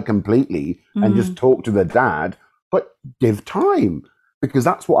ignore her completely and just talk to the dad, but give time, because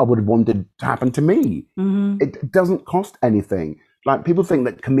that's what I would have wanted to happen to me. It doesn't cost anything. Like, people think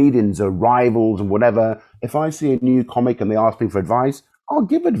that comedians are rivals and whatever. If I see a new comic and they ask me for advice, I'll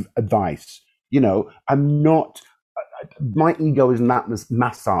give advice. You know, my ego isn't that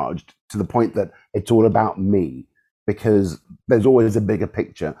massaged to the point that it's all about me, because there's always a bigger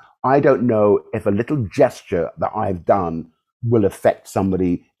picture. I don't know if a little gesture that I've done will affect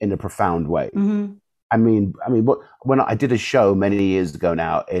somebody in a profound way. I mean, when I did a show many years ago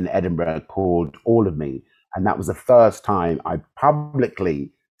now in Edinburgh called All of Me, and that was the first time I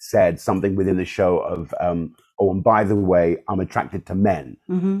publicly said something within the show of, "Oh, and by the way, I'm attracted to men."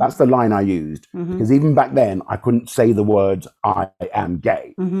 That's the line I used, because even back then I couldn't say the words "I am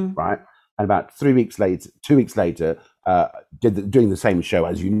gay," right? And about 2 weeks later, doing the same show,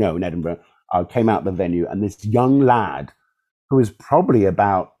 as you know, in Edinburgh, I came out the venue, and this young lad who was probably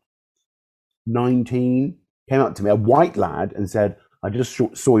about 19 came up to me, a white lad, and said, "I just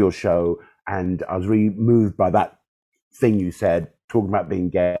saw your show, and I was really moved by that thing you said, talking about being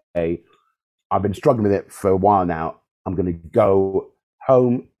gay. I've been struggling with it for a while now. I'm going to go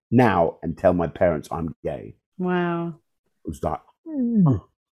home now and tell my parents I'm gay." Wow. It was like,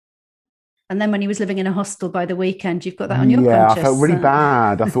 And then when he was living in a hostel by the weekend, you've got that on your conscience. Yeah, I felt really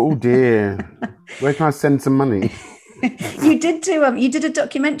bad. I thought, oh dear, where can I send some money? You did a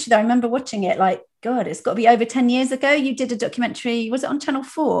documentary though. I remember watching it, like, God, it's got to be over 10 years ago. You did a documentary, was it on Channel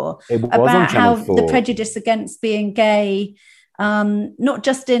 4? It was about on Channel how 4. the prejudice against being gay, not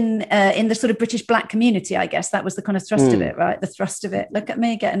just in the sort of British black community, I guess that was the kind of thrust of it, right? The thrust of it. Look at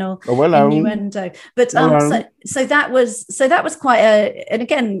me getting all innuendo. But so that was quite and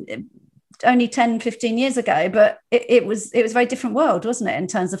again, only 10, 15 years ago, but it was a very different world, wasn't it, in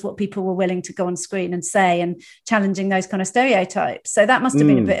terms of what people were willing to go on screen and say and challenging those kind of stereotypes. So that must have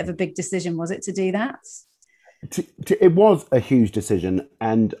been a bit of a big decision, was it, to do that? It was a huge decision,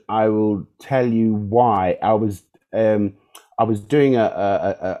 and I will tell you why. I was doing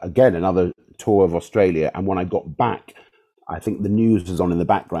again another tour of Australia, and when I got back, I think the news was on in the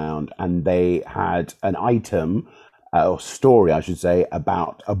background, and they had an item or story, I should say,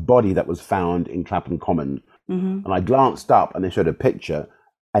 about a body that was found in Clapham Common. And I glanced up, and they showed a picture,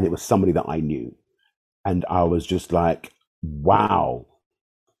 and it was somebody that I knew, and I was just like, "Wow,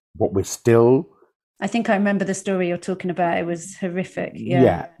 what we're still." I think I remember the story you're talking about. It was horrific.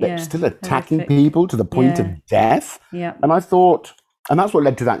 They're still attacking people to the point of death. Yeah. And I thought, and that's what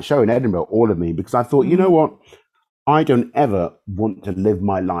led to that show in Edinburgh, All of Me, because I thought, you know what? I don't ever want to live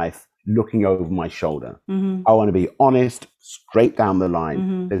my life looking over my shoulder. I want to be honest, straight down the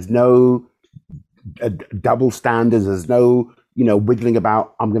line. There's no double standards. There's no, wiggling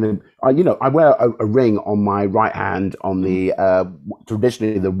about. I'm going to, I wear a ring on my right hand on the,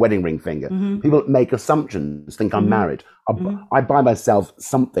 traditionally the wedding ring finger. People make assumptions, think I'm married. I buy myself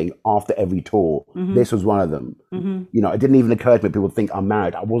something after every tour. This was one of them. It didn't even occur to me people think I'm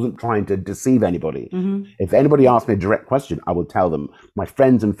married. I wasn't trying to deceive anybody. If anybody asked me a direct question, I will tell them. My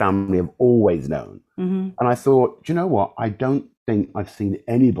friends and family have always known. And I thought, do you know what? I don't think I've seen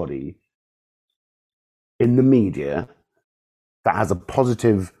anybody in the media that has a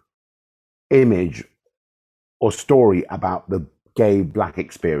positive image or story about the gay black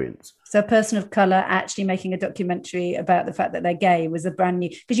experience. So a person of colour actually making a documentary about the fact that they're gay was a brand new,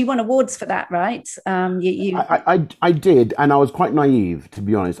 because you won awards for that, right? I did, and I was quite naive, to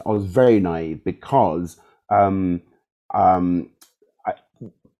be honest. I was very naive because I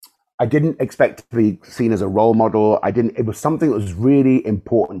didn't expect to be seen as a role model. It was something that was really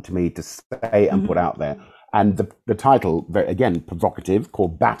important to me to say and put out there. And the title, very, again, provocative,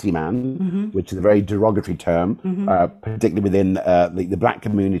 called Batty Man, which is a very derogatory term, particularly within the black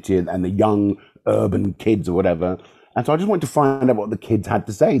community and the young urban kids or whatever. And so I just wanted to find out what the kids had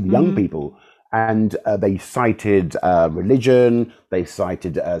to say, the young people. And they cited religion, they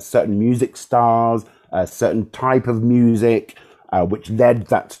cited certain music stars, a certain type of music, which led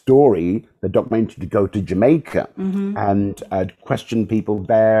that story, the documentary, to go to Jamaica and question people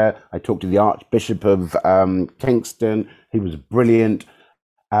there. I talked to the Archbishop of Kingston. He was brilliant.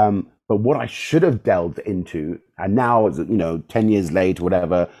 But what I should have delved into, and now, 10 years later,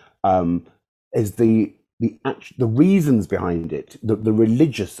 whatever, is the reasons behind it, the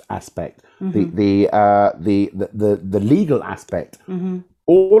religious aspect, the legal aspect,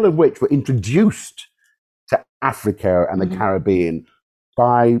 all of which were introduced to Africa and the Caribbean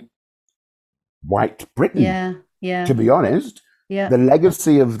by white Britain. To be honest, the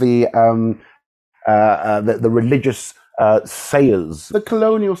legacy of the religious sayers, the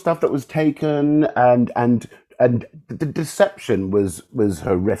colonial stuff that was taken, and the deception was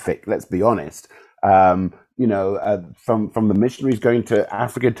horrific. Let's be honest. From the missionaries going to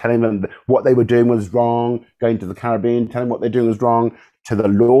Africa, telling them what they were doing was wrong, going to the Caribbean, telling them what they're doing was wrong, to the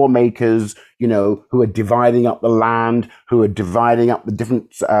lawmakers, who are dividing up the land, who are dividing up the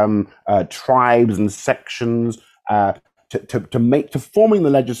different tribes and sections, to forming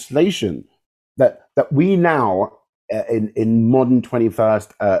the legislation that we now in modern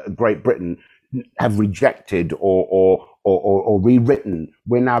 21st Great Britain have rejected or rewritten.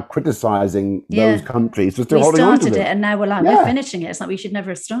 We're now criticizing those countries for still holding on to them. We started it, and now we're finishing it. It's like we should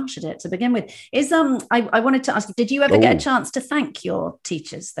never have started it to begin with. I wanted to ask, did you ever get a chance to thank your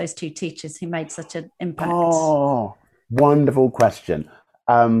teachers, those two teachers who made such an impact? Oh, wonderful question.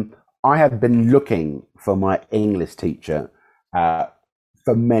 I have been looking for my English teacher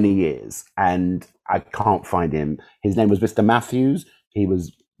for many years, and I can't find him. His name was Mr. Matthews. He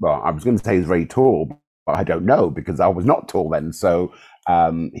was, I was going to say he was very tall, but I don't know, because I was not tall then. So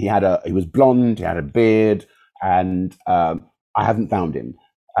he was blonde, he had a beard, and I haven't found him.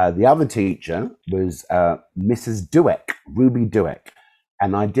 The other teacher was Mrs. Dueck, Ruby Dueck.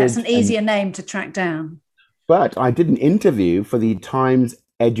 And I did. That's an easier name to track down. But I did an interview for the Times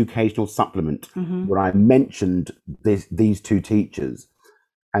Educational Supplement where I mentioned these two teachers.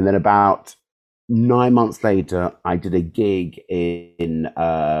 And then about 9 months later, I did a gig in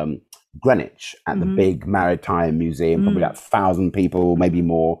Greenwich at the big maritime museum, probably about 1,000 people, maybe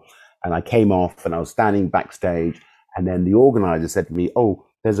more. And I came off and I was standing backstage, and then the organizer said to me, "Oh,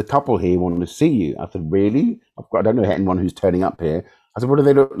 there's a couple here wanting to see you." I said, "Really? I don't know anyone who's turning up here." I said, "What do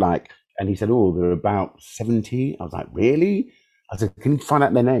they look like?" And he said, "Oh, they're about 70. I was like, "Really?" I said, "Can you find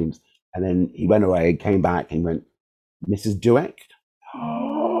out their names?" And then he went away, came back, and he went, "Mrs. Dweck?"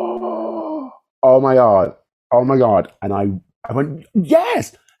 Oh my God. Oh my God. And I went,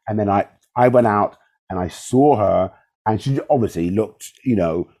 "Yes." And then I went out and I saw her, and she obviously looked,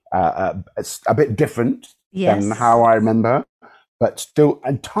 a bit different than how I remember, but still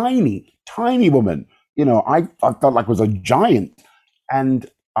a tiny, tiny woman. I felt like I was a giant. And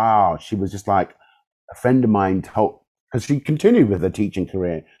she was just like, a friend of mine told, because she continued with her teaching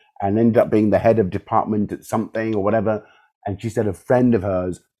career and ended up being the head of department at something or whatever. And she said a friend of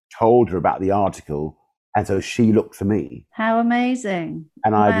hers told her about the article. And so she looked for me. How amazing.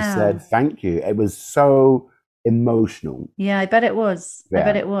 And I just said, "Thank you." It was so emotional. Yeah, I bet it was. Yeah. I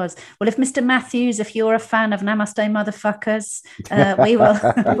bet it was. Well, if Mr. Matthews, if you're a fan of Namaste Motherfuckers, we will.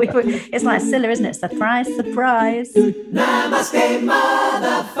 It's like Scylla, isn't it? Surprise, surprise. Namaste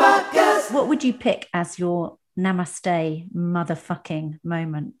Motherfuckers. What would you pick as your Namaste motherfucking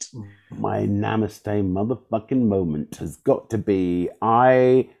moment? My Namaste motherfucking moment has got to be,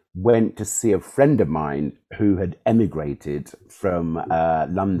 I went to see a friend of mine who had emigrated from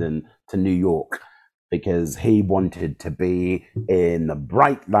London to New York because he wanted to be in the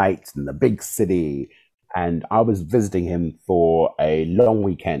bright lights in the big city. And I was visiting him for a long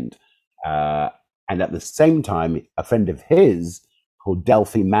weekend. And at the same time, a friend of his called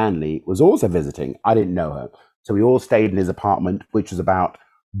Delphi Manley was also visiting. I didn't know her. So we all stayed in his apartment, which was about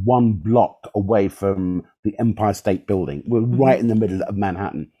 1 block away from the Empire State Building. We're right in the middle of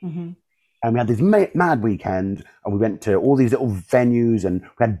Manhattan. And we had this mad weekend, and we went to all these little venues, and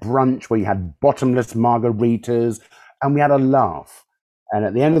we had brunch where you had bottomless margaritas, and we had a laugh. And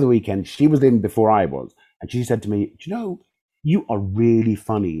at the end of the weekend, she was in before I was, and she said to me, "Do you know, you are really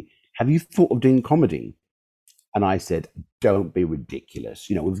funny. Have you thought of doing comedy?" And I said, "Don't be ridiculous.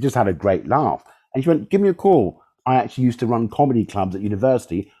 We've just had a great laugh." And she went, "Give me a call. I actually used to run comedy clubs at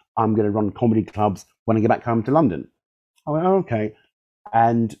university. I'm going to run comedy clubs when I get back home to London." I went, "Okay."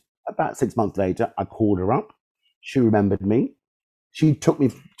 And about 6 months later, I called her up. She remembered me. She took me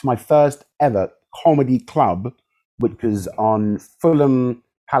to my first ever comedy club, which was on Fulham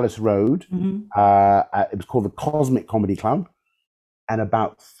Palace Road. It was called the Cosmic Comedy Club. And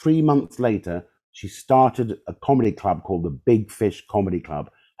about 3 months later, she started a comedy club called the Big Fish Comedy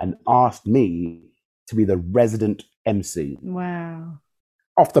Club and asked me to be the resident MC. Wow.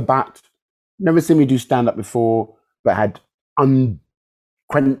 Off the bat, never seen me do stand-up before, but had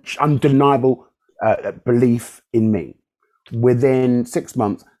undeniable belief in me. Within 6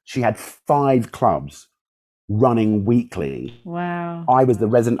 months, she had 5 clubs running weekly. Wow. I was the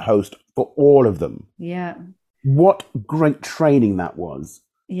resident host for all of them. Yeah. What great training that was.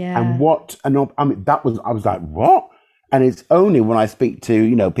 Yeah. And I was like, what? And it's only when I speak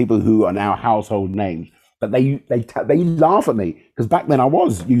to, people who are now household names that they laugh at me, because back then I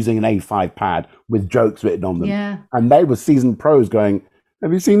was using an A5 pad with jokes written on them. Yeah. And they were seasoned pros going,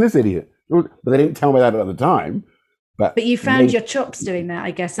 "Have you seen this idiot?" But they didn't tell me that at the time. But you found your chops doing that, I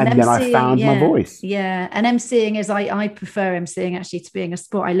guess. And then I found my voice. Yeah. And emceeing is, I prefer emceeing actually to being a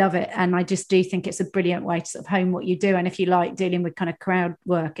sport. I love it. And I just do think it's a brilliant way to sort of hone what you do. And if you like dealing with kind of crowd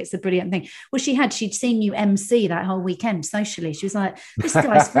work, it's a brilliant thing. Well, she'd seen you MC that whole weekend socially. She was like, "This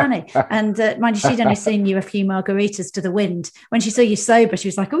guy's funny." And mind you, she'd only seen you a few margaritas to the wind. When she saw you sober, she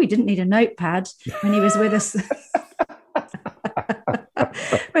was like, "Oh, he didn't need a notepad when he was with us."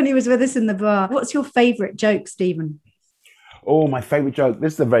 When he was with us in the bar. What's your favourite joke, Stephen? Oh, my favorite joke.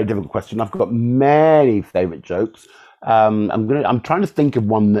 This is a very difficult question. I've got many favorite jokes. I'm trying to think of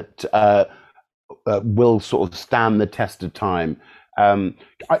one that will sort of stand the test of time.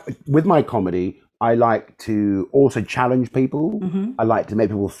 With my comedy, I like to also challenge people. I like to make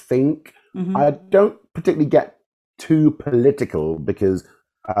people think. I don't particularly get too political because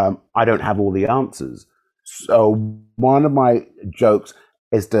I don't have all the answers. So one of my jokes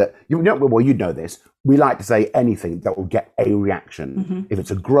is that, you know this, we like to say anything that will get a reaction. If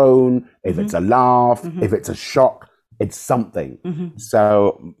it's a groan, if it's a laugh, if it's a shock, it's something.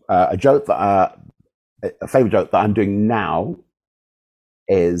 So a favorite joke that I'm doing now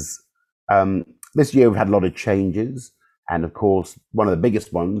is, this year we've had a lot of changes. And of course, one of the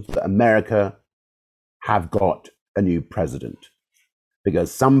biggest ones, that America have got a new president.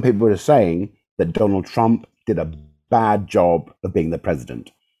 Because some people are saying that Donald Trump did a bad job of being the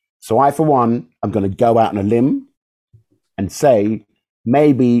president. So I, for one, I'm going to go out on a limb and say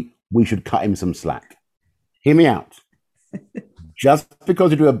maybe we should cut him some slack. Hear me out. Just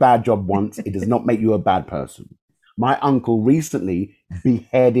because you do a bad job once, it does not make you a bad person. My uncle recently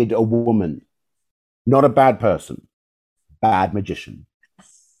beheaded a woman. Not a bad person. Bad magician.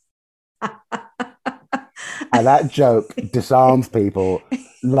 And that joke disarms people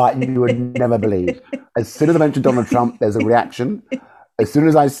like you would never believe. As soon as I mention Donald Trump, there's a reaction. As soon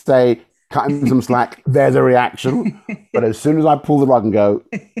as I say, cut him some slack, there's a reaction. But as soon as I pull the rug and go,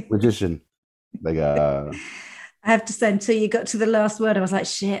 magician, they go... I have to say, until you got to the last word, I was like,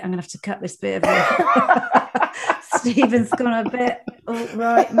 shit, I'm going to have to cut this bit of it. Stephen's gone a bit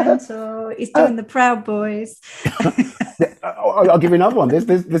alt-right, mental. He's doing the Proud Boys. I'll give you another one. This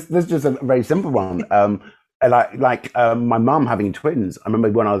is just a very simple one. My mum having twins. I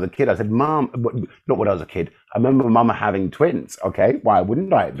remember when I was a kid, I said, Mum, not when I was a kid. I remember Mum having twins. Okay, why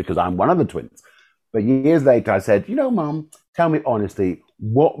wouldn't I? Because I'm one of the twins. But years later, I said, Mum, tell me honestly,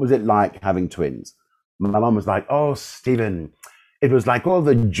 what was it like having twins? My mum was like, oh, Stephen, it was like all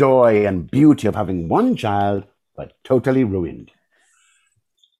the joy and beauty of having one child, but totally ruined.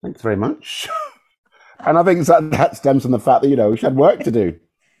 Thanks very much. And I think that stems from the fact that, she had work to do.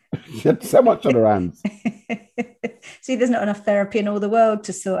 She had so much on her hands. See, there's not enough therapy in all the world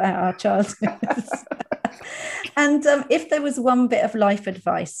to sort out our childhoods. And if there was one bit of life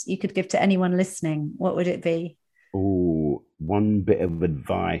advice you could give to anyone listening, what would it be? Oh, one bit of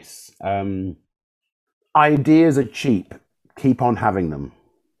advice. Ideas are cheap. Keep on having them.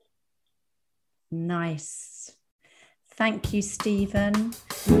 Nice. Thank you, Stephen.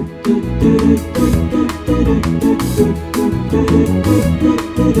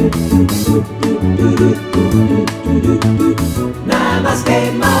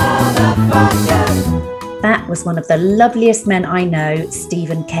 Namaste, motherfucker. That was one of the loveliest men I know,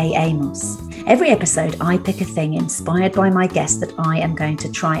 Stephen K. Amos. Every episode, I pick a thing inspired by my guest that I am going to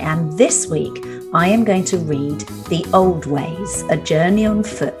try. And this week, I am going to read The Old Ways, A Journey on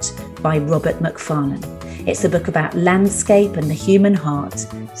Foot by Robert Macfarlane. It's a book about landscape and the human heart,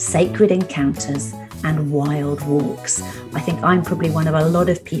 sacred encounters, and wild walks. I think I'm probably one of a lot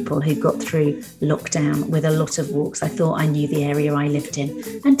of people who got through lockdown with a lot of walks. I thought I knew the area I lived in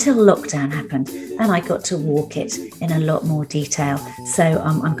until lockdown happened and I got to walk it in a lot more detail. So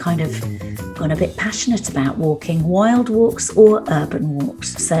I'm kind of gone a bit passionate about walking, wild walks or urban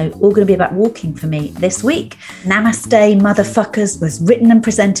walks. So all going to be about walking for me this week. Namaste Motherfuckers was written and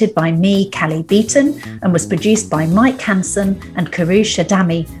presented by me, Callie Beaton, and was produced by Mike Hansen and Karu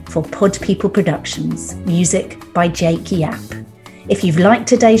Shadami for Pod People Productions. Music by Jake Yap. If you've liked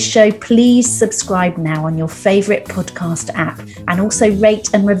today's show, please subscribe now on your favourite podcast app and also rate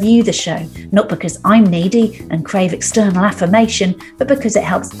and review the show, not because I'm needy and crave external affirmation, but because it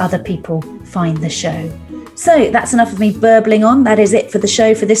helps other people find the show. So that's enough of me burbling on. That is it for the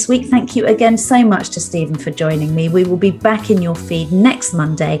show for this week. Thank you again so much to Stephen for joining me. We will be back in your feed next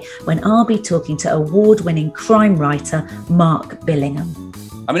Monday when I'll be talking to award-winning crime writer Mark Billingham.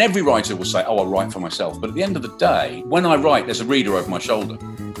 I mean, every writer will say, I write for myself. But at the end of the day, when I write, there's a reader over my shoulder.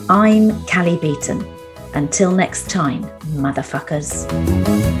 I'm Callie Beaton. Until next time, motherfuckers.